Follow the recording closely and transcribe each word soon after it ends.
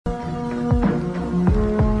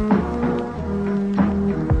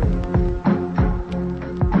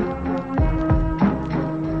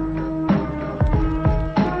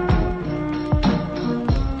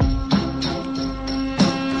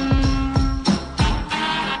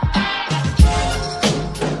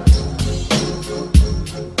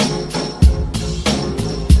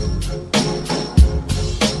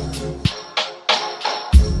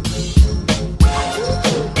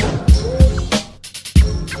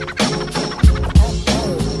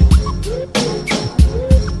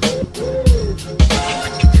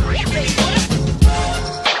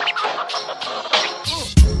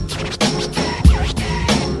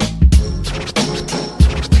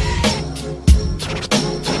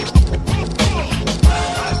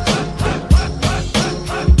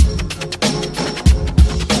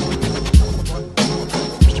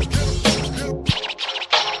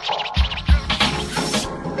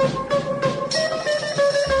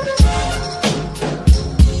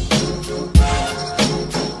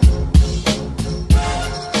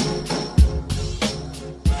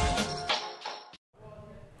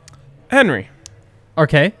Henry.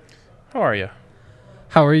 Okay. How are you?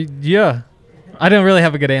 How are you? Yeah. I didn't really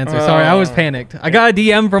have a good answer. Sorry, I was panicked. I got a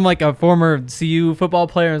DM from like a former CU football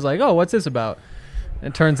player and was like, oh, what's this about?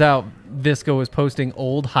 And it turns out Visco was posting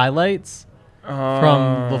old highlights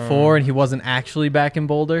from before, and he wasn't actually back in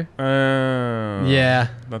Boulder. Yeah.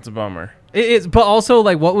 That's a bummer. It is, but also,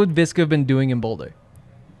 like, what would Visco have been doing in Boulder?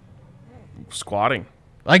 Squatting.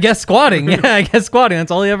 I guess squatting. Yeah, I guess squatting.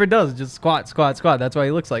 That's all he ever does. Just squat, squat, squat. That's why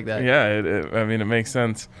he looks like that. Yeah, it makes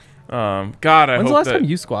sense. God, I When's hope the last time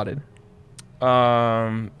you squatted?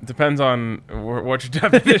 Depends on what your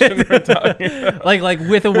definition we're talking about. Like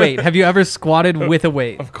with a weight. Have you ever squatted with a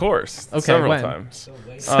weight? Of course. Okay, several when? times.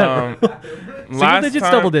 Single digits,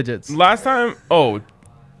 double digits? Last time,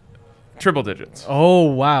 triple digits. Oh,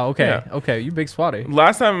 wow. Okay. Yeah. Okay, you big squatter.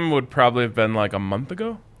 Last time would probably have been like a month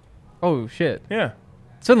ago. Oh, shit. Yeah.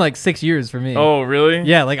 It's been like 6 years for me. Oh, really?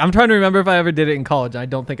 Yeah, like I'm trying to remember if I ever did it in college. I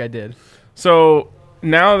don't think I did. So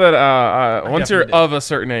now that once you're did. of a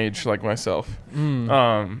certain age, like myself,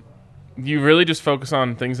 you really just focus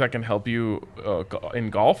on things that can help you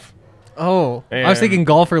in golf. Oh, I was thinking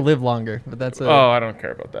golf or live longer, but that's I don't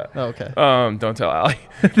care about that. Oh, okay. Don't tell Allie.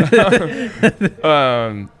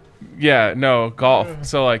 Yeah, no, golf.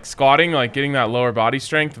 So like squatting, like getting that lower body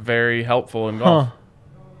strength, very helpful in golf. Huh.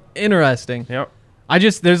 Interesting. Yep.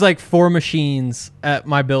 There's like 4 machines at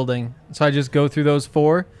my building, so I just go through those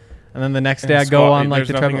 4, and then the next day I go on like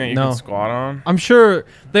the treadmill. That you can squat on. I'm sure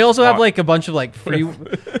they also have like a bunch of like free.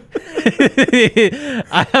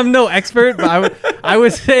 I am no expert, but I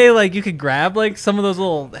would say like you could grab like some of those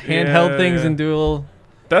little handheld things and do a little.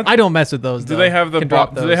 I don't mess with those. Do they have do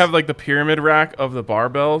they have like the pyramid rack of the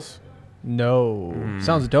barbells? No.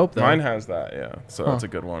 Sounds dope though. Mine has that, yeah. So that's a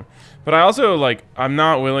good one. But I also like I'm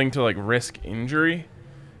not willing to like risk injury.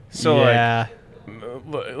 So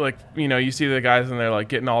like you know, you see the guys and they're like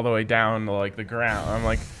getting all the way down to like the ground. I'm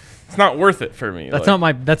like, it's not worth it for me. That's not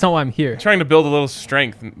why I'm here. I'm trying to build a little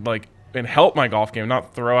strength and help my golf game,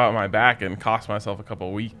 not throw out my back and cost myself a couple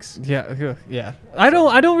of weeks. Yeah. I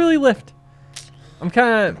don't really lift. I'm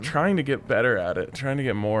kind of trying to get better at it, trying to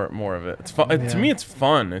get more of it. It's fun. To me, it's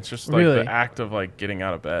fun. It's just like the act of like getting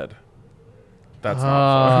out of bed. That's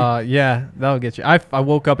not fun. Yeah, that'll get you. I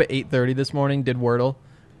woke up at 8:30 this morning, did Wordle,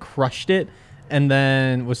 crushed it, and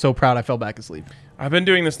then was so proud I fell back asleep. I've been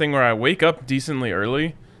doing this thing where I wake up decently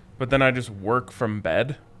early, but then I just work from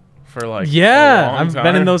bed for like a long I've time.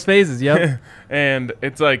 been in those phases. Yep. And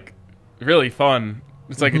it's like really fun.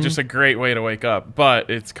 It's like just a great way to wake up,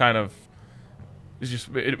 but it's kind of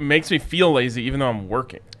it makes me feel lazy even though I'm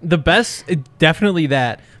working. Definitely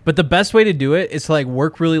that. But the best way to do it is to like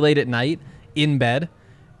work really late at night in bed.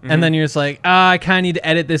 And then you're just like, I kind of need to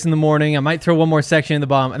edit this in the morning. I might throw one more section in the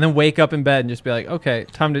bottom, and then wake up in bed and just be like, okay,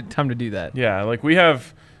 time to do that. Yeah, like we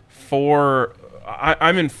have 4.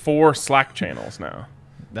 I'm in 4 Slack channels now.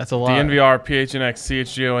 That's a lot. DNVR, PHNX,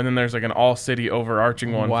 CHGO, and then there's like an all-city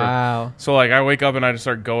overarching one. Wow. So like I wake up and I just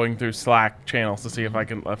start going through Slack channels to see if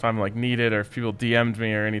I'm like needed or if people DM'd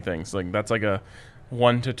me or anything. So like that's like a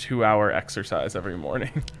 1 to 2 hour exercise every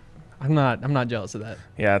morning. I'm not jealous of that.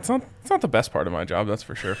 Yeah, it's not the best part of my job, that's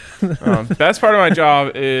for sure. Best part of my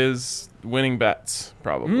job is winning bets,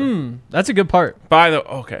 probably. That's a good part.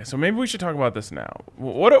 Okay, so maybe we should talk about this now.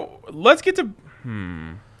 Let's get to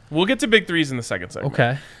we'll get to big threes in the second segment.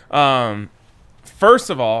 Okay. First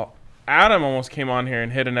of all, Adam almost came on here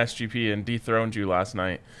and hit an SGP and dethroned you last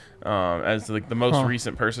night as like the most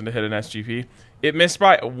recent person to hit an SGP. It missed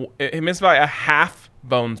by a half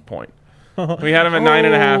bonus point. We had him at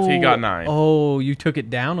 9.5. He got 9. Oh, you took it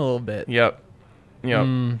down a little bit. Yep.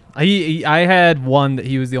 I had one that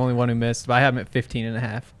he was the only one who missed, but I had him at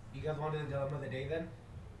 15.5. You guys want to do the dilemma of the day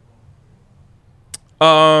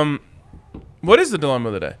then? What is the dilemma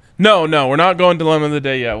of the day? No, we're not going dilemma of the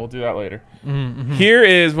day yet. We'll do that later. Here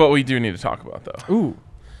is what we do need to talk about, though. Ooh.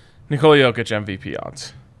 Nikola Jokic MVP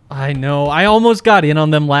odds. I know. I almost got in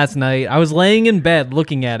on them last night. I was laying in bed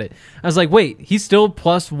looking at it. I was like, wait, he's still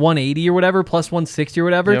plus 180 or whatever, plus 160 or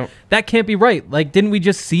whatever? Yep. That can't be right. Like, didn't we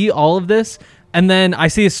just see all of this? And then I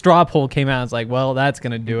see a straw poll came out. I was like, well, that's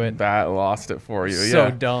going to do it. That lost it for you. So yeah.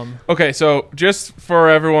 dumb. Okay, so just for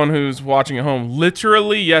everyone who's watching at home,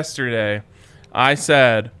 literally yesterday, I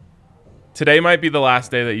said today might be the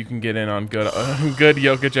last day that you can get in on good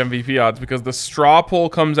Jokic MVP odds because the straw poll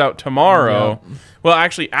comes out tomorrow. Yeah. Well,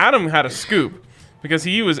 actually, Adam had a scoop because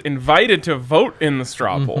he was invited to vote in the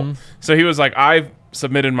straw poll. So he was like, I've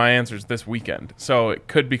submitted my answers this weekend, so it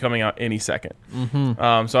could be coming out any second.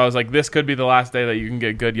 So I was like, this could be the last day that you can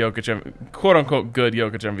get good Jokic, quote unquote, good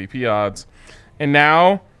Jokic MVP odds. And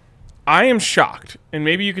now I am shocked, and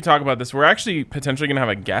maybe you could talk about this. We're actually potentially going to have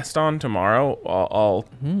a guest on tomorrow. I'll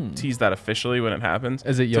tease that officially when it happens.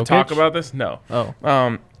 Is it Jokic? To talk about this? No. Oh.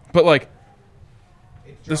 But like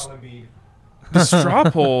It's Joel Embiid. the straw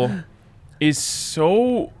poll is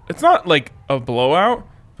so, it's not like a blowout,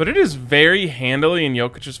 but it is very handily in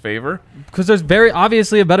Jokic's favor. Because there's very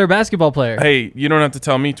obviously a better basketball player. Hey, you don't have to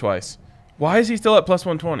tell me twice. Why is he still at plus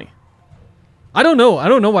 120? I don't know. I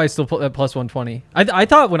don't know why he's still at plus 120. I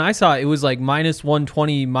thought when I saw it, it was like minus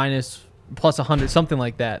 120, minus plus 100, something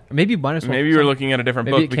like that. Maybe minus 1. Maybe you were looking at a different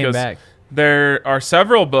Maybe book it came because back. there are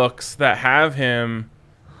several books that have him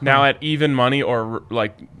now at even money or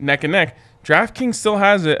like neck and neck. DraftKings still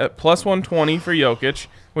has it at plus 120 for Jokic,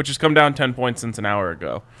 which has come down 10 points since an hour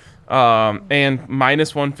ago, and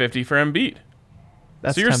minus 150 for Embiid.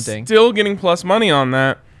 That's so you're tempting. still getting plus money on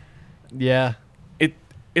that. Yeah.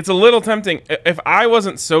 It's a little tempting. If I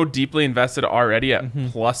wasn't so deeply invested already at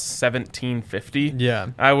plus 1750,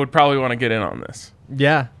 Yeah. I would probably want to get in on this.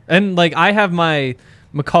 Yeah. And like I have my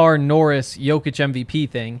Makar Norris Jokic MVP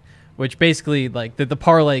thing, which basically like the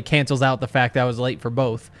parlay cancels out the fact that I was late for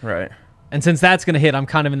both. Right. And since that's going to hit, I'm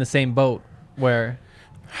kind of in the same boat where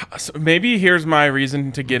So maybe here's my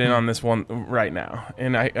reason to get in on this one right now.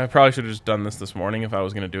 And I probably should have just done this morning if I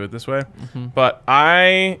was going to do it this way. But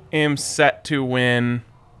I am set to win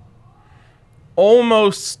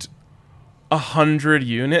almost 100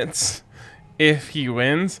 units if he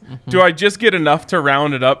wins. Do I just get enough to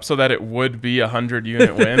round it up so that it would be a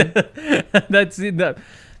 100-unit win? that's that.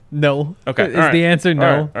 No. Okay, Is all right. the answer no? All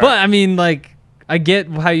right, all right. But I mean, like, I get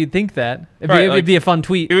how you think that. It'd be a fun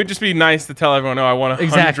tweet. It would just be nice to tell everyone, I want 100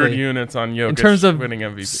 Exactly. units on Jokic In terms of winning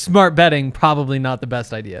MVP. smart betting, probably not the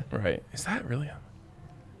best idea. Right. Is that really?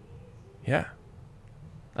 Yeah.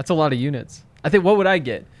 That's a lot of units. I think, what would I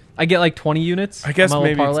get? I get like 20 units. I guess on my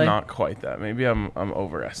little maybe it's parlay? not quite that. Maybe I'm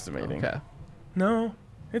overestimating. Okay. No,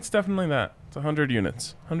 it's definitely that. It's 100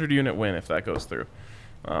 units. 100-unit win if that goes through.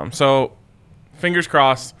 So fingers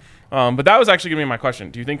crossed. But that was actually going to be my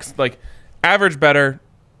question. Do you think like average bettor,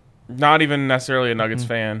 not even necessarily a Nuggets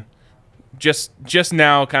fan, just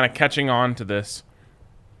now kind of catching on to this,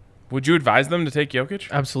 would you advise them to take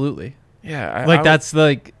Jokic? Absolutely. Yeah. That's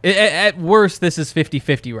like, at worst, this is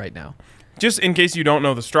 50-50 right now. Just in case you don't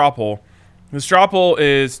know the straw poll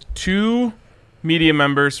is 2 media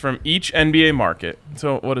members from each NBA market.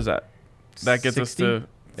 So what is that? That gets 60? us to...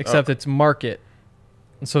 Except it's market.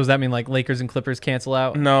 So does that mean like Lakers and Clippers cancel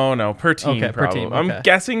out? No, per team. Okay, per probably. team, I'm okay.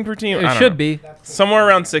 guessing per team. I It don't should know. be. Somewhere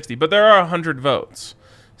around 60, but there are 100 votes.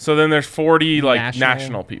 So then there's 40 like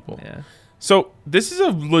national people. Yeah. So this is a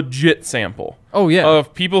legit sample Oh, yeah.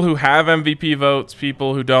 of people who have MVP votes,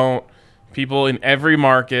 people who don't, people in every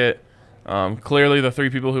market. Clearly the 3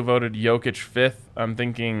 people who voted Jokic 5th, I'm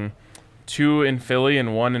thinking 2 in Philly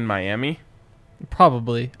and 1 in Miami.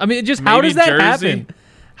 Probably. I mean, just how Maybe does that Jersey? happen?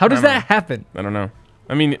 How does I don't that happen? I don't know.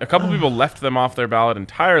 I mean, a couple people left them off their ballot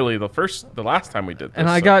entirely the last time we did this. And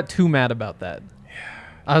I so- got too mad about that.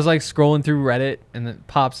 I was like scrolling through Reddit and it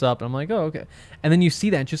pops up and I'm like, oh, okay. And then you see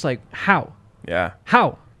that and just like, how? Yeah.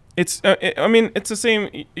 How? It's I mean, it's the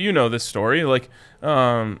same, you know this story, like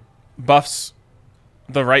Buffs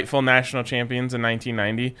the rightful national champions in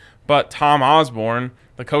 1990, but Tom Osborne,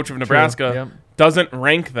 the coach of Nebraska, Yep. doesn't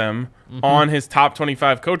rank them on his top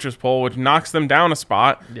 25 coaches poll, which knocks them down a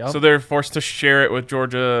spot. Yep. So they're forced to share it with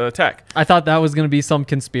Georgia Tech. I thought that was going to be some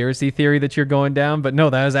conspiracy theory that you're going down, but no,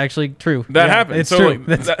 that was actually true. That Yeah, happened. It's so true.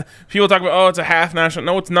 like, people talk about, it's a half national.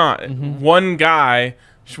 No, it's not. One guy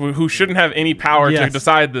who shouldn't have any power to Yes.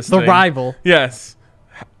 decide this The thing. rival. Yes.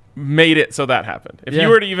 Made it so that happened. If Yeah, you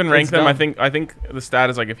were to even rank it's them, dumb. I think the stat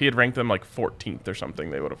is like if he had ranked them like 14th or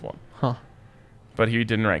something, they would have won. Huh. But he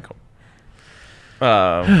didn't rank them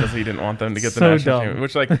because he didn't want them to get the So national dumb. championship.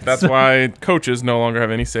 Which like that's why coaches no longer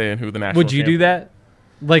have any say in who the national. Would you do champion- that?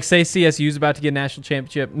 Like, say CSU's about to get a national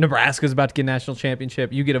championship, Nebraska's about to get a national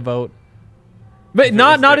championship, you get a vote. But If it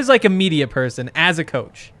not was the- as like a media person, as a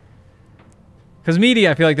coach. Because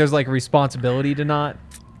media, I feel like there's like a responsibility to not.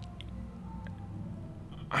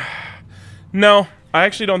 No, I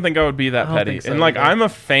actually don't think I would be that don't petty. think so And like, either. I'm a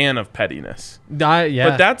fan of pettiness. Yeah.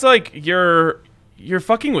 But that's like you're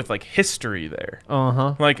fucking with like history there.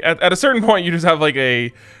 Uh-huh. Like at a certain point, you just have like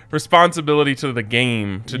a responsibility to the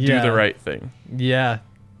game to do the right thing. Yeah.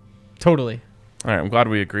 Totally. All right, I'm glad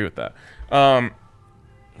we agree with that.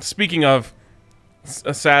 Speaking of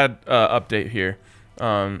a sad update here,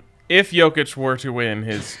 if Jokic were to win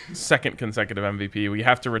his second consecutive MVP, we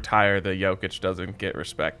have to retire the Jokic doesn't get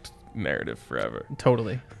respect narrative forever.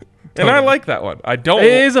 Totally. And I like that one. I don't. It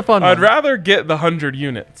is a fun I'd one. rather get the 100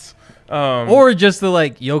 units. Or just the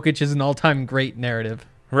like Jokic is an all-time great narrative.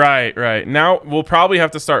 Right. Now we'll probably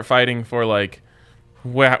have to start fighting for like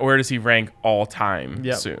where does he rank all time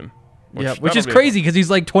soon? Which is crazy because he's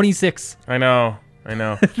like 26. I know.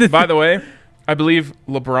 By the way, I believe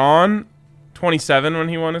LeBron 27 when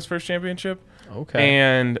he won his first championship. Okay.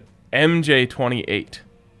 And MJ 28.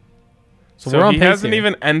 So we're on he pace hasn't here.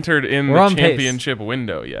 even entered in We're the on pace. championship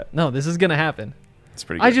window yet. No, this is gonna happen. It's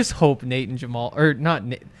pretty good. I just hope Nate and Jamal, or not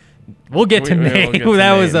Nate. We'll get to We'll Nate. get to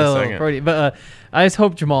That Nate was in a a little second. party. But I just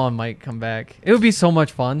hope Jamal and Mike come back. It would be so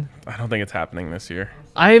much fun. I don't think it's happening this year.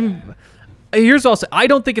 Here's also, I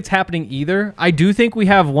don't think it's happening either. I do think we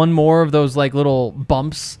have one more of those like little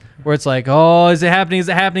bumps where it's like, oh, is it happening? Is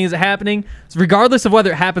it happening? Is it happening? So regardless of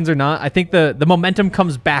whether it happens or not, I think the momentum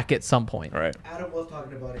comes back at some point. All right. Adam was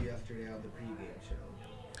talking about it yesterday on the pregame show.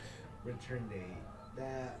 Return date.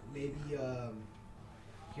 That maybe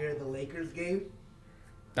here in the Lakers game,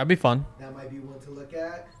 That'd be fun. that might be one to look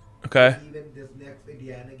at. Okay. Even this next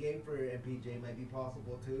Indiana game for MPJ might be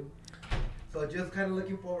possible too. So just kind of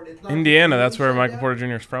looking forward. It's not Indiana, completely that's where shut Michael down. Porter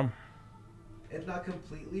Jr. is from. It's not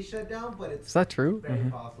completely shut down, but it's Is that true? very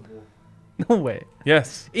possible. No way.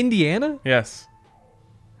 Yes. Indiana? Yes.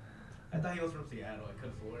 I thought he was from Seattle. I could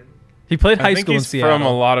have sworn. He played I high think school in he's Seattle. from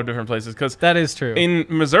a lot of different places because That is true. in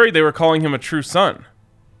Missouri they were calling him a true son,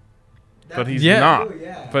 but he's Yeah. not. true,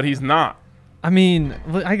 yeah. But he's not. I mean,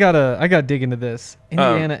 I gotta dig into this.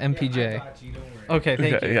 Indiana MPJ. Yeah, I got you, don't worry. Okay,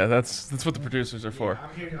 thank you. Yeah, that's what the producers are for.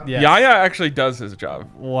 I'm here. Yeah. Yaya actually does his job.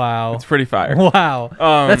 Wow. It's pretty fire. Wow.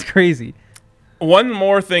 That's crazy. One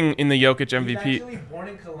more thing in the Jokic He's MVP. actually born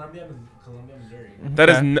in Columbia, Missouri. That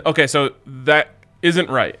is okay. So that isn't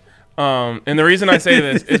right. And the reason I say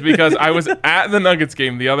this is because I was at the Nuggets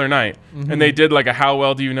game the other night, and they did like a "How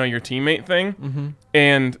well do you know your teammate?" thing,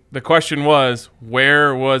 and the question was,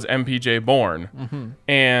 "Where was MPJ born?"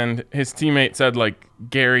 And his teammate said like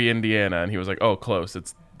Gary, Indiana, and he was like, "Oh, close.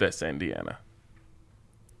 It's this Indiana."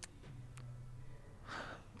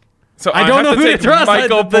 So I don't have know who to take trust.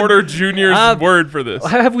 Michael Porter Jr.'s word for this.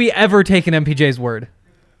 Have we ever taken MPJ's word?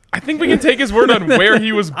 I think we can take his word on where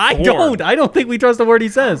he was born. I don't think we trust the word he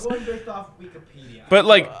says. Going based off Wikipedia. But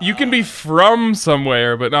like, you can be from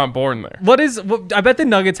somewhere but not born there. I bet the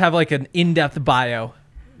Nuggets have like an in-depth bio.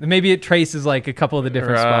 Maybe it traces like a couple of the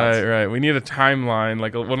different spots. Right. We need a timeline,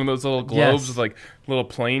 like one of those little globes Yes. with like little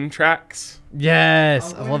plane tracks.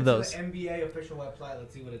 Yes, I'm I going love into those. The NBA official website.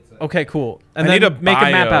 Let's see what it says. Okay, cool. And I then need a make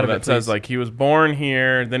a map bio out of that it, says please. like he was born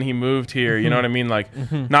here, then he moved here. You know what I mean? Like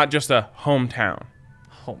not just a hometown.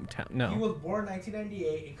 Hometown. He No, was born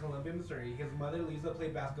 1998 in Columbia, Missouri. His mother, Lisa,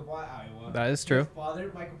 played basketball at Iowa. that is true. His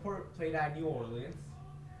father, Michael Porter, played at New Orleans.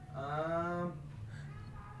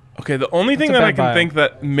 Okay, the only thing That's a that I bad can bio. think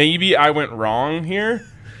that maybe I went wrong here,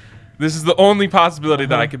 this is the only possibility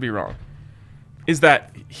that Uh-huh. I could be wrong, is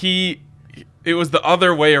that it was the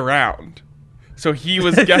other way around. So he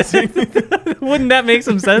was guessing. Wouldn't that make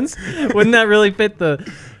some sense? Wouldn't that really fit the?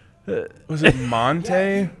 Was it Monte?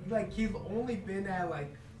 Yeah, he's only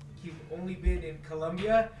been in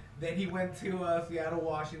Columbia. Then he went to Seattle,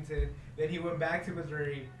 Washington. Then he went back to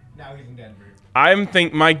Missouri. Now he's in Denver.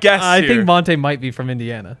 My guess I here. think Monte might be from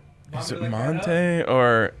Indiana. Is it Look that up. Monte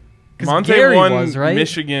or 'Cause Monte Gary won was, right?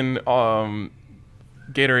 Michigan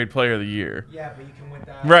Gatorade Player of the Year. Yeah, but you can win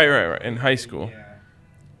that. Right. In high school. Yeah.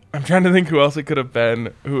 I'm trying to think who else it could have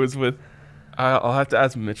been. Who was with? I'll have to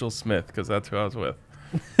ask Mitchell Smith because that's who I was with.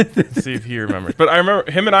 See if he remembers. But I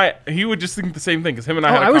remember him and I. He would just think the same thing because him and I.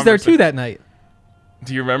 Oh, had a I was there too conversation. that night.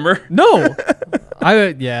 Do you remember? No,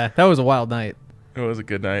 that was a wild night. It was a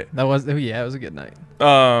good night. It was a good night.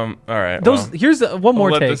 All right. Here's one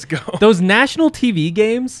more let take. this go. Those national TV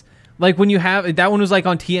games, like when you have that one was like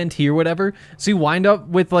on TNT or whatever. So you wind up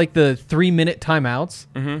with like the 3-minute timeouts.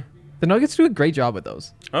 Mm-hmm. The Nuggets do a great job with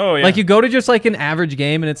those. Oh yeah. Like you go to just like an average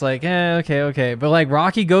game and it's like, okay. But like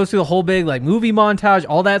Rocky goes through the whole big like movie montage,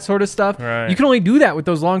 all that sort of stuff. Right. You can only do that with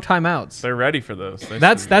those long timeouts. They're ready for those.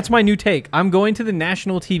 That's my new take. I'm going to the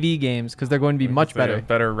national TV games because they're going to be much They have better.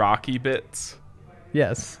 better Rocky bits.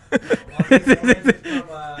 Yes. Marcus from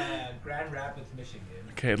Grand Rapids, Michigan.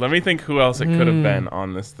 Okay, let me think who else it could have been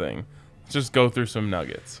on this thing. Let's just go through some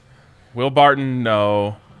nuggets. Will Barton,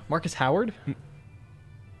 no. Marcus Howard?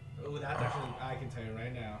 Oh, that's actually, I can tell you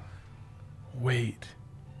right now. Wait.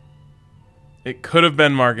 It could have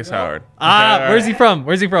been Marcus No. Howard. Where's he from?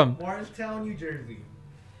 Where's he from? Morristown, New Jersey.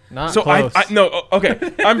 Not So close.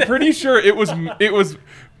 okay. I'm pretty sure it was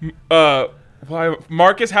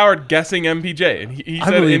Marcus Howard guessing MPJ, and he I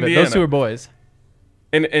said believe Indiana. it. Those two are boys.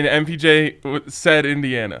 And MPJ said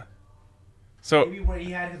Indiana. So Maybe where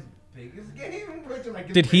he had his biggest game. Which, like,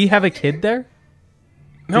 his Did he have a kid there?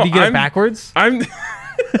 no, Did he get it backwards? I'm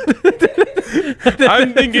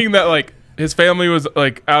I'm thinking that like his family was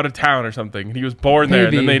like out of town or something. And he was born there,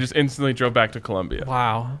 and then Maybe. they just instantly drove back to Columbia.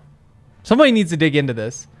 Wow. Somebody needs to dig into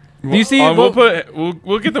this. Do you see? We'll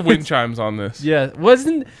get the wind chimes on this. Yeah,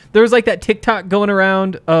 there was like that TikTok going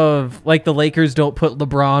around of like the Lakers don't put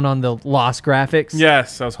LeBron on the lost graphics.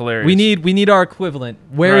 Yes, that was hilarious. We need our equivalent.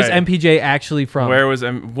 Where is Right. MPJ actually from? Where was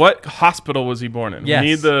what hospital was he born in? Yes. We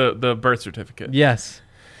need the birth certificate. Yes.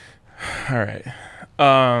 All right.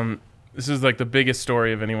 This is like the biggest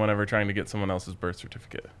story of anyone ever trying to get someone else's birth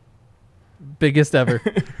certificate. Biggest ever.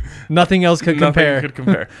 Nothing else could compare. Nothing could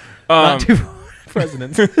compare. Not two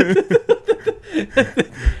presidents.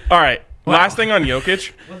 All right. Last thing on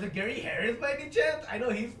Jokic. Was it Gary Harris by any chance? I know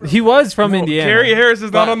he's from. He was from No, Indiana. Gary Harris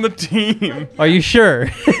is not But- on the team. Are you sure?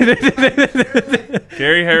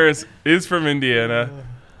 Gary Harris is from Indiana.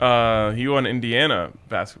 He won Indiana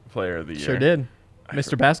Basketball Player of the Year. Sure did.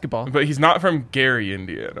 Mr. Basketball. But he's not from Gary,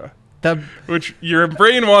 Indiana. That, Which your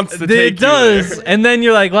brain wants to take it you does. there. And then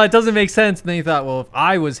you're like, well, it doesn't make sense. And then you thought, well, if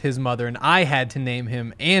I was his mother and I had to name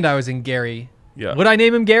him and I was in Gary, Yeah. would I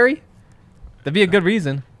name him Gary? That'd be a good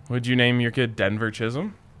reason. Would you name your kid Denver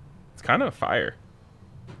Chisholm? It's kind of fire.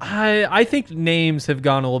 I think names have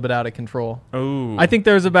gone a little bit out of control. Oh. I think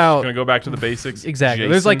there's about Gonna go back to the basics. exactly.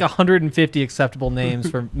 Jason, There's like 150 acceptable names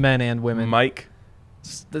for men and women. Mike.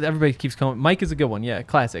 Everybody keeps calling. Mike is a good one. Yeah,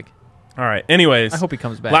 classic. All right. Anyways, I hope he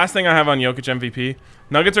comes back. last thing I have on Jokic MVP.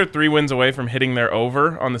 Nuggets are 3 wins away from hitting their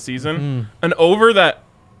over on the season. An over that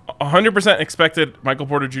 100% expected Michael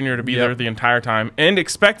Porter Jr. to be there the entire time, and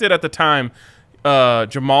expected at the time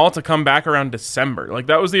Jamal to come back around December. Like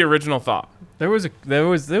that was the original thought. It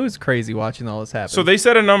was crazy watching all this happen. So they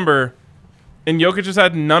set a number, and Jokic just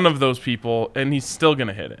had none of those people, and he's still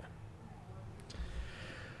gonna hit it.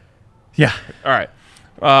 yeah, All right.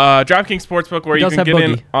 DraftKings Sportsbook, where He you does can have get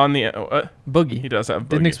in Boogie. on the Boogie. he does have Boogie.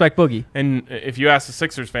 Didn't expect Boogie. And if you ask the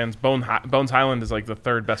Sixers fans, Bones Highland is like the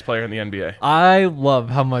 3rd best player in the NBA. I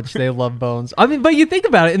love how much they love Bones. I mean, but you think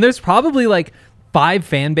about it, and there's probably like 5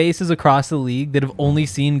 fan bases across the league that have only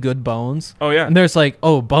seen good Bones. Oh yeah. And there's like,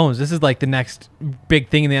 oh, Bones, this is like the next big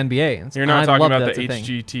thing in the NBA. And You're not I talking love about that's the a thing.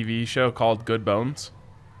 HGTV show called Good Bones?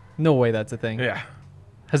 No way that's a thing. Yeah.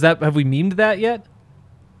 Have we memed that yet?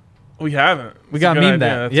 We haven't. We That's got a good memed idea.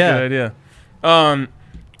 that. That's Yeah. a good idea.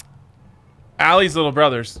 Allie's little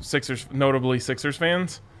brothers, notably Sixers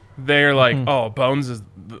fans, they're like, oh, Bones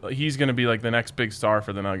he's going to be like the next big star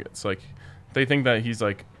for the Nuggets. Like, they think that he's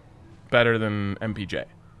like better than MPJ.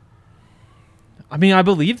 I mean, I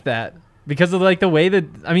believe that because of like the way that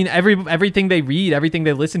everything they read, everything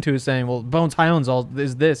they listen to is saying, well, Bones Highland's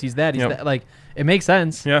is this, he's that, he's Yep. that. Like, it makes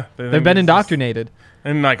sense. Yeah. They've been indoctrinated.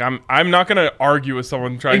 And like I'm not gonna argue with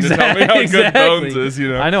someone trying to tell me how good Bones is. You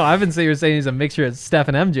know. I know. I've been saying he's a mixture of Steph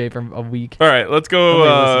and MJ for a week. All right, let's go.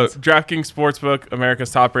 Nobody listens. DraftKings Sportsbook, America's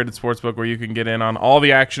top-rated sportsbook, where you can get in on all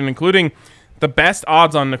the action, including the best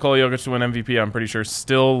odds on Nikola Jokic to win MVP. I'm pretty sure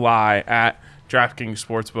still lie at DraftKings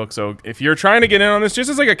Sportsbook. So if you're trying to get in on this, just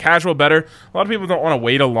as like a casual bettor, a lot of people don't want to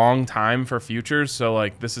wait a long time for futures. So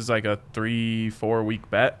like this is like a 3-4 week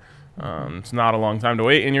bet. It's not a long time to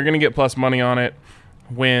wait, and you're gonna get plus money on it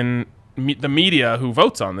when the media who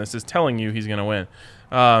votes on this is telling you he's going to win.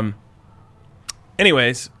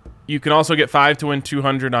 Anyways, you can also get 5 to win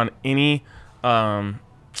 200 on any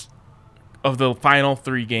of the final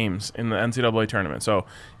 3 games in the NCAA tournament. So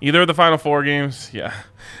either of the final 4 games,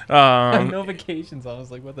 Notifications. I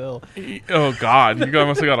was like, what the hell? Oh, God. You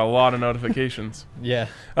must have got a lot of notifications. Yeah.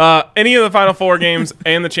 Any of the final 4 games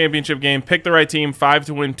and the championship game, pick the right team, 5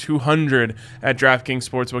 to win 200 at DraftKings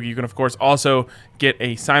Sportsbook. You can, of course, also get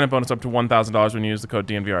a sign-up bonus up to $1,000 when you use the code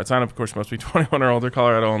DNVR. At sign-up, of course, must be 21 or older,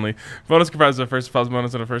 Colorado only. Bonus comprises of a first deposit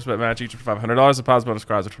bonus and a first bet match, each for $500. Deposit bonus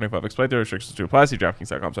requires a 25 explain. There are restrictions to apply. See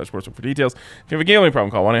DraftKings.com/sportsbook for details. If you have a gambling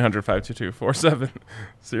problem, call 1-800-522-4700.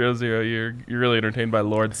 You're really entertained by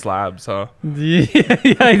Lord Slabs, huh? Yeah,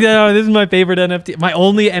 I know. This is my favorite NFT. My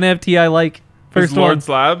only NFT I like. Is First Lord one.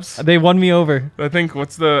 Slabs? They won me over. I think,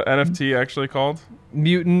 what's the NFT actually called?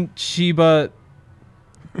 Mutant Shiba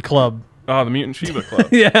Club. Oh, the Mutant Shiba Club.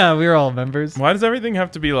 Yeah, we were all members. Why does everything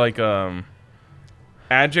have to be like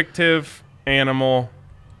adjective animal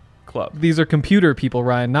club? These are computer people,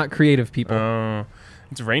 Ryan, not creative people.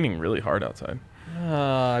 It's raining really hard outside.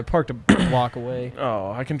 I parked a block away.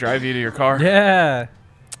 Oh, I can drive you to your car. Yeah.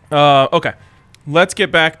 Okay. Let's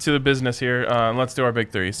get back to the business here. Let's do our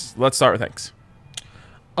big threes. Let's start with Hanks.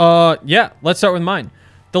 Yeah, let's start with mine.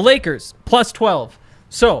 The Lakers, plus 12.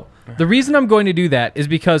 So, the reason I'm going to do that is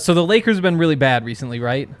because, the Lakers have been really bad recently,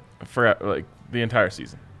 right? For like the entire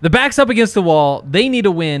season. The back's up against the wall. They need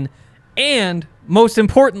a win. And, most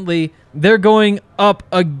importantly, they're going up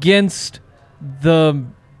against the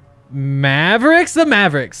Mavericks.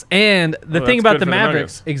 And the thing about the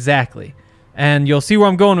Mavericks, exactly. And you'll see where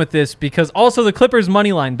I'm going with this, because also the Clippers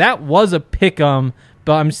money line, that was a pick-em,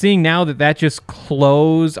 but I'm seeing now that just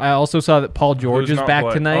closed. I also saw that Paul George is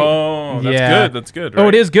back tonight. Oh, that's good. That's good. Right? Oh,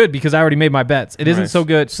 it is good because I already made my bets. It isn't Nice. so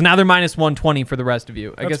good. So now they're minus 120 for the rest of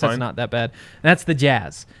you. I guess that's fine. not that bad. And that's the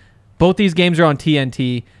Jazz. Both these games are on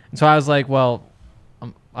TNT. And so I was like, well,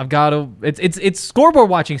 I've got to. It's scoreboard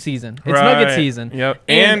watching season. It's Nugget season. Yep.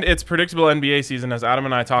 And it's predictable NBA season, as Adam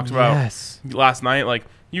and I talked about last night. Like,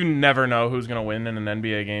 you never know who's going to win in an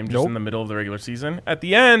NBA game just in the middle of the regular season. At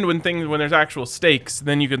the end, when there's actual stakes,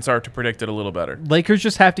 then you can start to predict it a little better. Lakers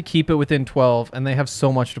just have to keep it within 12, and they have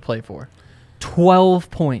so much to play for. 12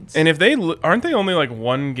 points. And if they aren't they only like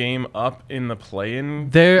one game up in the play-in?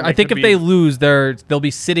 I think if they lose, they'll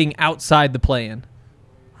be sitting outside the play-in.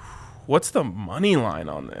 What's the money line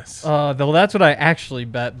on this? Though that's what I actually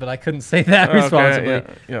bet, but I couldn't say that responsibly.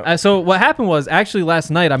 Yeah. So what happened was actually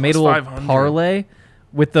last night I made a little parlay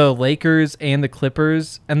with the Lakers and the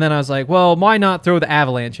Clippers, and then I was like, well, why not throw the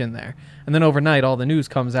Avalanche in there? And then overnight, all the news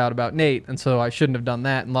comes out about Nate, and so I shouldn't have done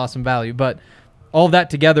that and lost some value. But all of that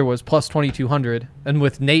together was plus 2,200, and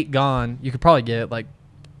with Nate gone, you could probably get like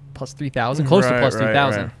plus 3,000, close to plus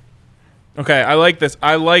 3,000. Right. Okay, I like this.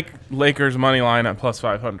 I like Lakers money line at plus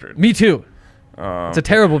 500. Me too. It's a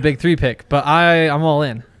terrible big three pick, but I'm all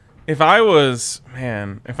in. If I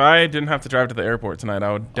didn't have to drive to the airport tonight,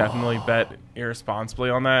 I would definitely bet irresponsibly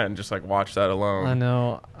on that and just like watch that alone. I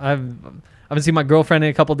know. I haven't seen my girlfriend in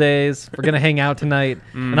a couple days. We're gonna hang out tonight,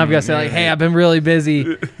 and I've got to say like, hey, I've been really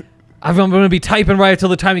busy. I'm gonna be typing right until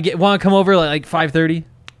the time you want to come over like 5:30.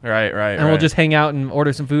 Right. And we'll just hang out and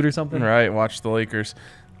order some food or something. Right. Watch the Lakers.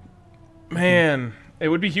 Man. It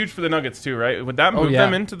would be huge for the Nuggets too, right? Would that move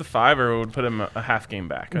them into the 5, or would put them a half game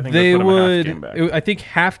back? I think they would. Put them a half would. game back. I think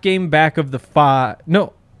half game back of the 5.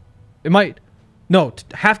 No, it might. No,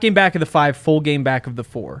 half game back of the 5, full game back of the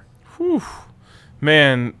 4. Whew.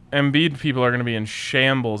 Man, Embiid people are going to be in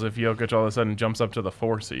shambles if Jokic all of a sudden jumps up to the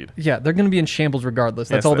 4 seed. Yeah, they're going to be in shambles regardless.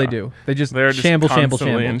 That's all they do. They're just shambles, shamble.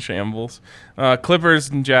 in shambles. Clippers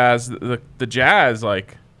and Jazz. The Jazz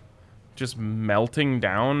just melting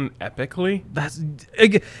down epically. That's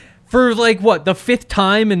for like what, the 5th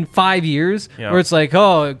time in 5 years, where it's like,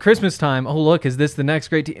 oh, Christmas time. Oh, look, is this the next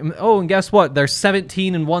great team? Oh, and guess what? Their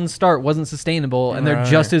 17-1 start wasn't sustainable, and they're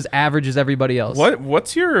just as average as everybody else.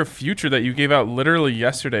 What's your future that you gave out literally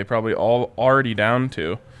yesterday? Probably all already down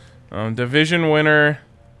to division winner,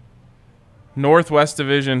 Northwest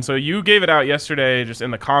Division. So you gave it out yesterday, just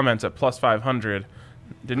in the comments at plus 500,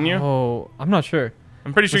 didn't you? Oh, I'm not sure.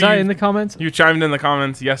 I'm pretty sure Was I in the comments? You chimed in the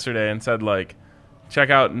comments yesterday and said, like, check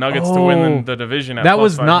out Nuggets to win the division at that plus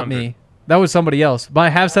was 500. not me. That was somebody else. But I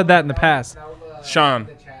have said that in the past. Sean. In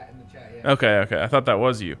the chat, yeah. Okay. I thought that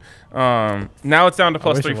was you. Now it's down to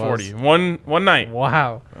plus 340. One night.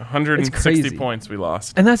 Wow. 160 points we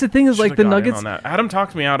lost. And that's the thing is, like, the Should've got in Nuggets. on that. Adam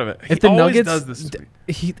talked me out of it. If the always Nuggets does this to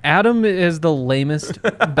me. Adam is the lamest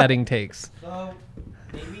betting takes. So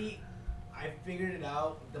maybe I figured it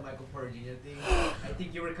out with the Michael Porter Jr. thing. I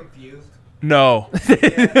think you were confused. No.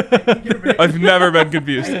 I've never been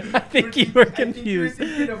confused. I think you were confused. I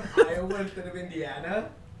think you were thinking of Iowa instead of Indiana.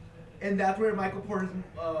 And that's where Michael Porter's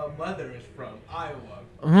mother is from, Iowa.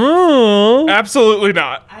 Oh. Absolutely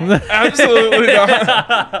not. Absolutely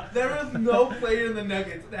not. There is no player in the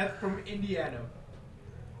Nuggets that's from Indiana.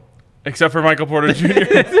 Except for Michael Porter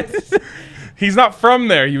Jr. He's not from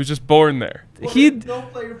there. He was just born there. Well, there's no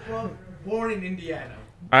player born in Indiana.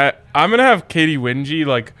 I'm going to have Katie Wingy,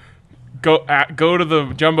 like, go to the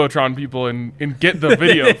Jumbotron people and get the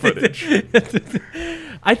video footage.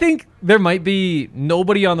 I think there might be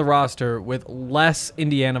nobody on the roster with less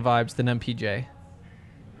Indiana vibes than MPJ.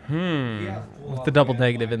 With the double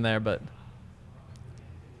negative in there, but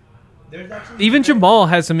even Jamal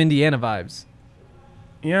has some Indiana vibes.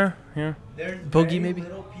 Yeah. There's Boogie, very maybe?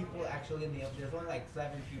 little people actually in the. There's only like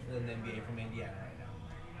 7 people in the NBA from Indiana right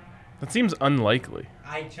now. That seems unlikely.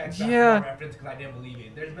 I checked Yeah. that reference because I didn't believe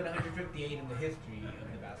it. There's been 158 in the history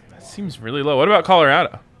of the basketball. That seems really low. What about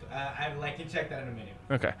Colorado? I'd like to check that in a minute.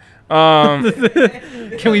 Okay.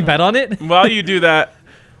 Can we bet on it? While you do that,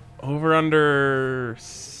 over under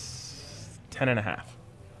 10.5.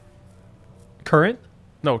 Current,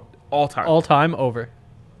 No, all time. all time, over.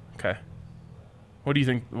 Okay. What do you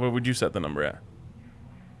think? What would you set the number at?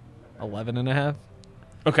 11.5.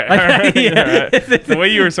 Okay. All right. Yeah. All right. The way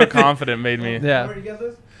you were so confident made me. Yeah. Where do you guess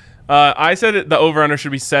this? I said the over under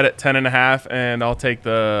should be set at 10.5, and I'll take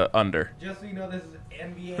the under. Just so you know, this is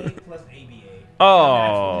NBA plus ABA.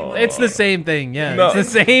 Oh. It's the same thing. Yeah. No.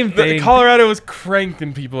 It's the same thing. Colorado was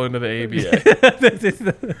cranking people into the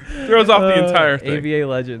ABA. Throws off the entire thing. ABA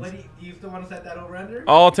legends. What do you still want to set that over under?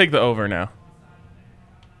 I'll take the over now.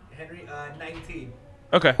 Henry, 19.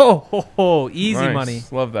 Okay. Oh, easy Nice. money.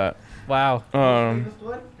 Love that. Wow. Famous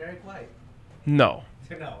one? Derek White. No.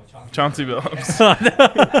 No, Chauncey Billups.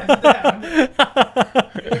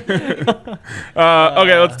 Yeah.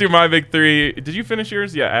 Okay, let's do my big three. Did you finish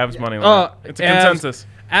yours? Yeah, Avs money line. It's a consensus.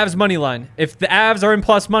 Avs money line. If the Avs are in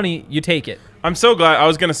plus money, you take it. I'm so glad. I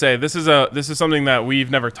was gonna say this is something that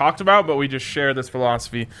we've never talked about, but we just share this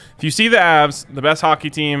philosophy. If you see the Avs, the best hockey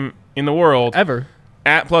team in the world, Ever.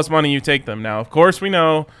 at plus money, you take them. Now, of course, we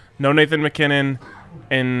know no Nathan McKinnon,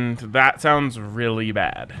 and that sounds really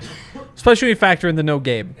bad. Especially when you factor in the no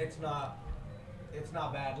Gabe. It's not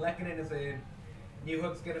bad. Lehkonen is in.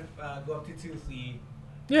 Newhook's gonna go up to 2 seed.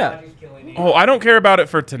 Yeah. Kadri's killing it. Oh, I don't care about it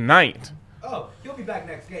for tonight. Oh, he'll be back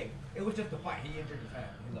next game. It was just a fight. He injured his hand.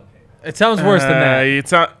 He's okay. It sounds worse than that.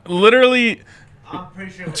 It's not literally. I'm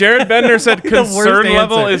pretty sure. Jared Bender said The worst concern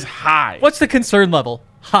level answer. is high. What's the concern level?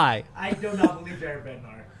 High. I do not believe Jared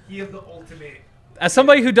Bednar. He is the ultimate. As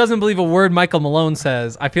somebody who doesn't believe a word Michael Malone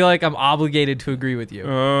says, I feel like I'm obligated to agree with you.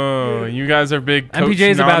 Oh, you guys are big coach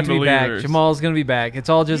MPJ's about to be back. non-believers. Jamal's going to be back. It's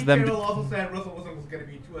all just Pete them. Carroll also said Russell Wilson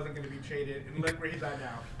wasn't going to be traded, and look where he's at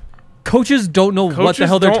now. Coaches don't know what the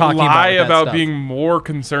hell they're talking Coaches don't lie about. with that about stuff. being more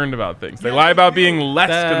concerned about things. They Yeah, lie about they being do.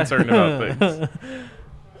 less concerned about things.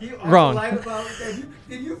 He also Wrong. lied about.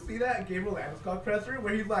 Did you see that Gabriel Landeskog presser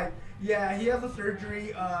where he's like, "Yeah, he has a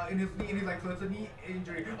surgery in his knee," and he's like, "So it's a knee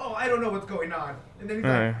injury." Oh, I don't know what's going on. And then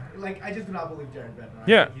he's like, "I just do not believe Jared Bednar.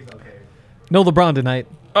 Yeah. I think he's okay." No LeBron tonight.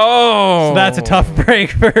 Oh, So that's a tough break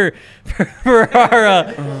for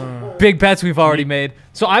our big bets we've already made.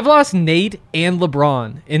 So I've lost Nate and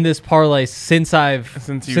LeBron in this parlay since I've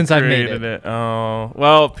made it. Oh,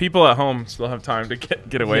 well, people at home still have time to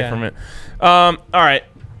get away Yeah. from it. All right,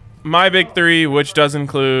 my big three, which does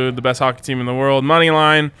include the best hockey team in the world, money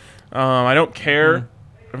line. I don't care.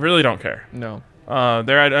 I really don't care. No.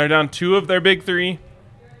 They're down 2 of their big 3.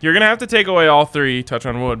 You're gonna have to take away all 3. Touch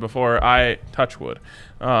on wood before I touch wood.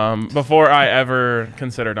 Before I ever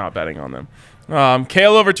consider not betting on them.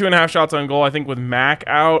 Cale over 2.5 shots on goal. I think with Mac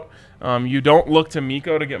out, you don't look to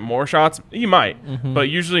Mikko to get more shots. He might, but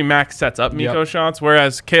usually Mac sets up Mikko's shots,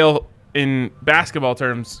 whereas Cale, in basketball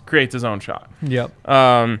terms, creates his own shot. Yep.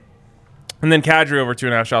 And then Kadri over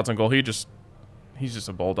 2.5 shots on goal. He's just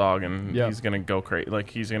a bulldog, and Yep. he's gonna go crazy. Like,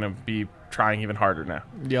 he's gonna be trying even harder now.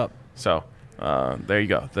 Yep. So there you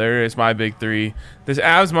go. There is my big 3. This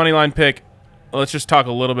Avs money line pick. Let's just talk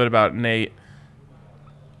a little bit about Nate.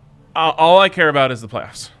 All I care about is the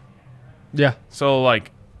playoffs. Yeah. So,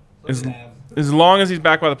 like, So as long as he's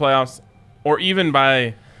back by the playoffs, or even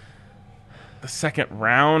by the second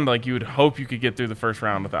round, like, you would hope you could get through the first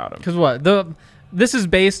round without him. Because what? This is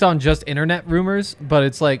based on just internet rumors, but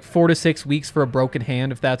it's like 4 to 6 weeks for a broken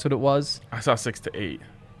hand, if that's what it was. I saw 6 to 8.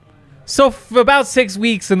 So for about 6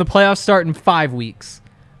 weeks, and the playoffs start in 5 weeks.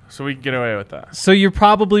 So we can get away with that. So you're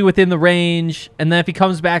probably within the range, and then if he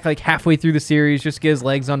comes back like halfway through the series, just get his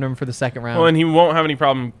legs under him for the second round. Well, and he won't have any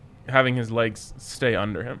problem having his legs stay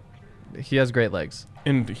under him. He has great legs.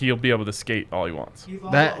 And he'll be able to skate all he wants. he's also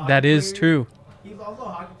a That hockey is player. true. He's also a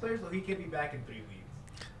hockey player, so he can be back in 3 weeks.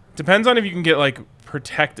 Depends on if you can get, like,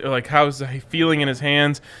 like, how's he feeling in his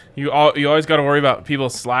hands. You always got to worry about people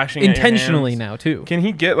slashing Intentionally at your hands. now too. Can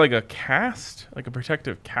he get, like, a cast? Like a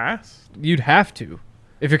protective cast? You'd have to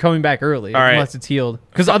if you're coming back early, All right. unless it's healed.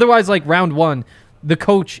 Because otherwise, like round 1, the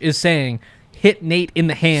coach is saying hit Nate in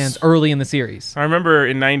the hands early in the series. I remember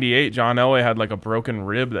in 98, John Elway had, like, a broken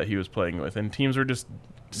rib that he was playing with, and teams were just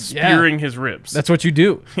spearing his ribs. That's what you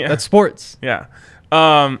do. Yeah. That's sports. Yeah.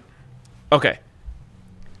 Okay.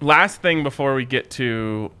 Last thing before we get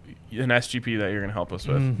to an SGP that you're going to help us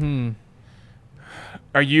with. Mm-hmm.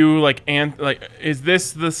 Are you, is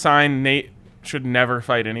this the sign Nate should never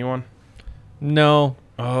fight anyone? No.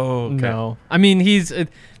 Oh, okay. No. I mean,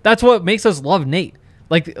 that's what makes us love Nate.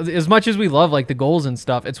 like as much as we love like the goals and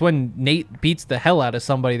stuff, it's when Nate beats the hell out of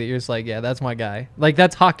somebody that you're just like, yeah, that's my guy. Like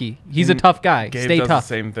that's hockey. He's a tough guy. Gabe Stay does tough. the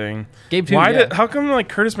same thing. Gabe too. How come like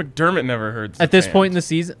Curtis McDermott never hurts at this point in the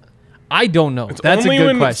season? I don't know. It's That's only a good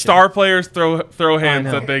when question. star players throw hands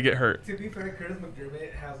know. that they get hurt. To be fair, Curtis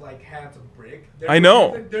McDermott has like hands of brick. I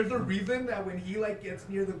know. There's a reason that when he like gets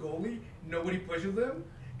near the goalie, nobody pushes him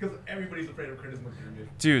because everybody's afraid of Curtis McDermott.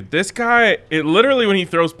 Dude, this guy, it literally when he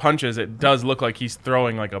throws punches, it does look like he's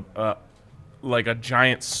throwing like a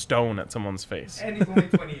giant stone at someone's face. And he's only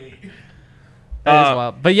 28. That is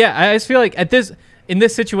wild. But yeah, I just feel like in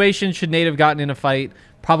this situation, should Nate have gotten in a fight?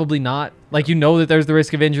 Probably not. Like, you know that there's the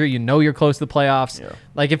risk of injury. You know you're close to the playoffs. Yeah.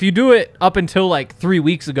 Like, if you do it up until, like, 3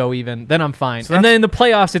 weeks ago even, then I'm fine. So and then in the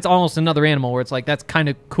playoffs, it's almost another animal where it's like, that's kind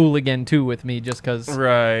of cool again, too, with me just because it's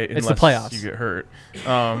the playoffs. You get hurt.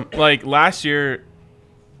 Like, last year,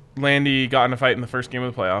 Landy got in a fight in the first game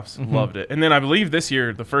of the playoffs. Mm-hmm. Loved it. And then I believe this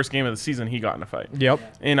year, the first game of the season, he got in a fight. Yep.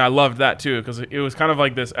 And I loved that, too, because it was kind of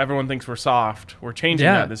like this, everyone thinks we're soft. We're changing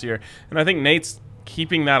that this year. And I think Nate's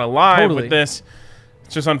keeping that alive with this.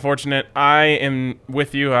 It's just unfortunate. I am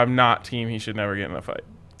with you. I'm not team. He should never get in a fight.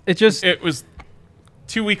 It was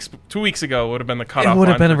 2 weeks ago would have been the cutoff. It would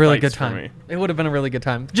have been a really good time. It would have been a really good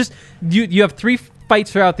time. Just you have 3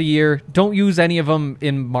 fights throughout the year. Don't use any of them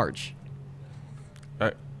in March.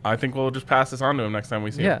 I think we'll just pass this on to him next time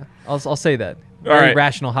we see him. Yeah, I'll say that. Very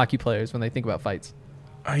rational hockey players when they think about fights.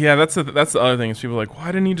 Yeah, that's the other thing is people are like, why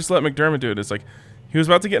didn't he just let McDermott do it? It's like, he was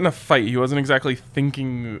about to get in a fight. He wasn't exactly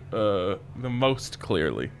thinking the most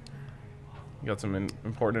clearly. You got some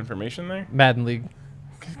important information there? Madden League.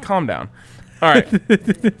 Calm down. All right.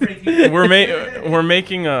 we're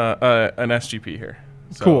making an SGP here.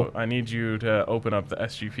 So cool. I need you to open up the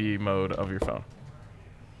SGP mode of your phone.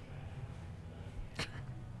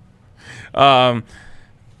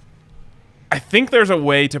 I think there's a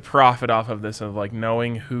way to profit off of this, of like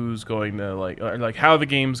knowing who's going to like how the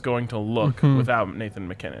game's going to look without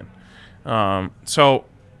Nathan McKinnon. So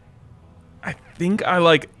I think I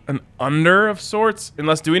like an under of sorts.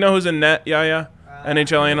 Unless, do we know who's in net? Yeah.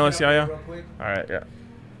 NHL analyst. Yeah. All right. Yeah.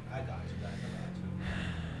 I got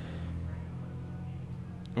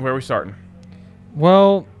you. Where are we starting?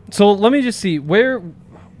 Well, so let me just see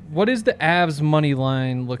what is the Avs money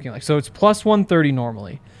line looking like? So it's plus 130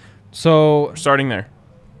 normally. So we're starting there.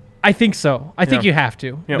 I think so. I think you have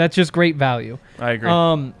to. Yep. That's just great value. I agree.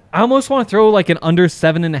 I almost want to throw like an under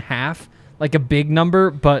 7.5, like a big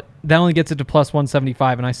number, but that only gets it to plus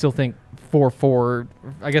 175, and I still think 4-4.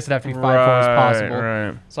 I guess it'd have to be 5-4 as possible.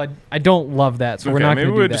 Right. So I don't love that. So we're not going to do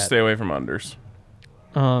that. Maybe we'll just stay away from unders.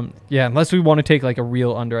 Yeah, unless we want to take like a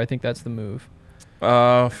real under, I think that's the move.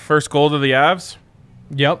 First goal to the Avs.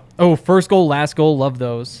 Yep. Oh, first goal, last goal. Love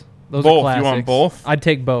those. Those both. Are classics. You want both? I'd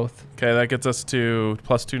take both. Okay, that gets us to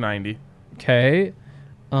plus 290. Okay.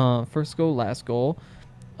 First goal, last goal.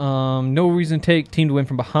 No reason to take team to win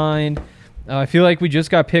from behind. I feel like we just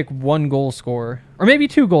got to pick 1 goal scorer. Or maybe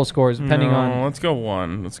 2 goal scorers, depending on... let's go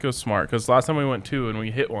 1. Let's go smart. Because last time we went 2 and we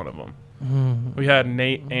hit one of them. We had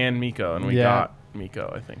Nate and Miko, and we got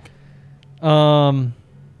Miko, I think. I'm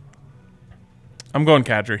going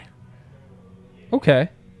Kadri. Okay.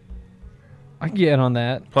 I can get in on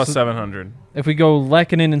that. Plus 700. If we go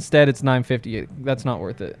Lehkonen instead, it's 950. That's not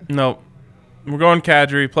worth it. Nope. We're going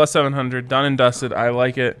Kadri, plus 700. Done and dusted. I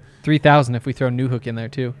like it. 3,000 if we throw Newhook in there,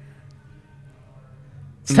 too.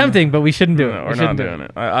 It's tempting, but we shouldn't do it. We're not doing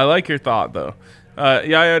it. I like your thought, though.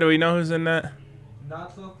 Yaya, do we know who's in that?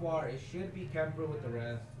 Not so far. It should be Kemper with the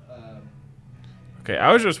rest. Okay,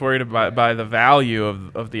 I was just worried by the value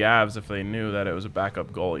of the Avs if they knew that it was a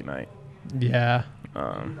backup goalie night. Yeah.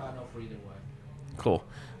 I do not know for either way. Cool.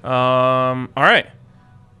 All right.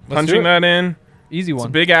 Punching that in. Easy one. It's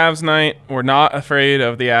a big Avs night. We're not afraid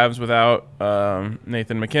of the Avs without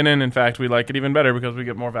Nathan McKinnon. In fact, we like it even better because we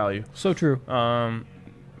get more value. So true.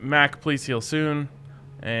 Mac, please heal soon.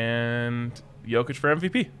 And Jokic for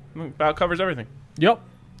MVP. About covers everything. Yep.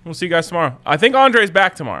 We'll see you guys tomorrow. I think Andre's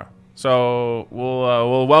back tomorrow. So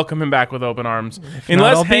we'll welcome him back with open arms.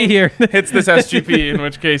 Unless Hank hits this SGP, in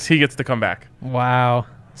which case he gets to come back. Wow.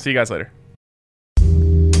 See you guys later.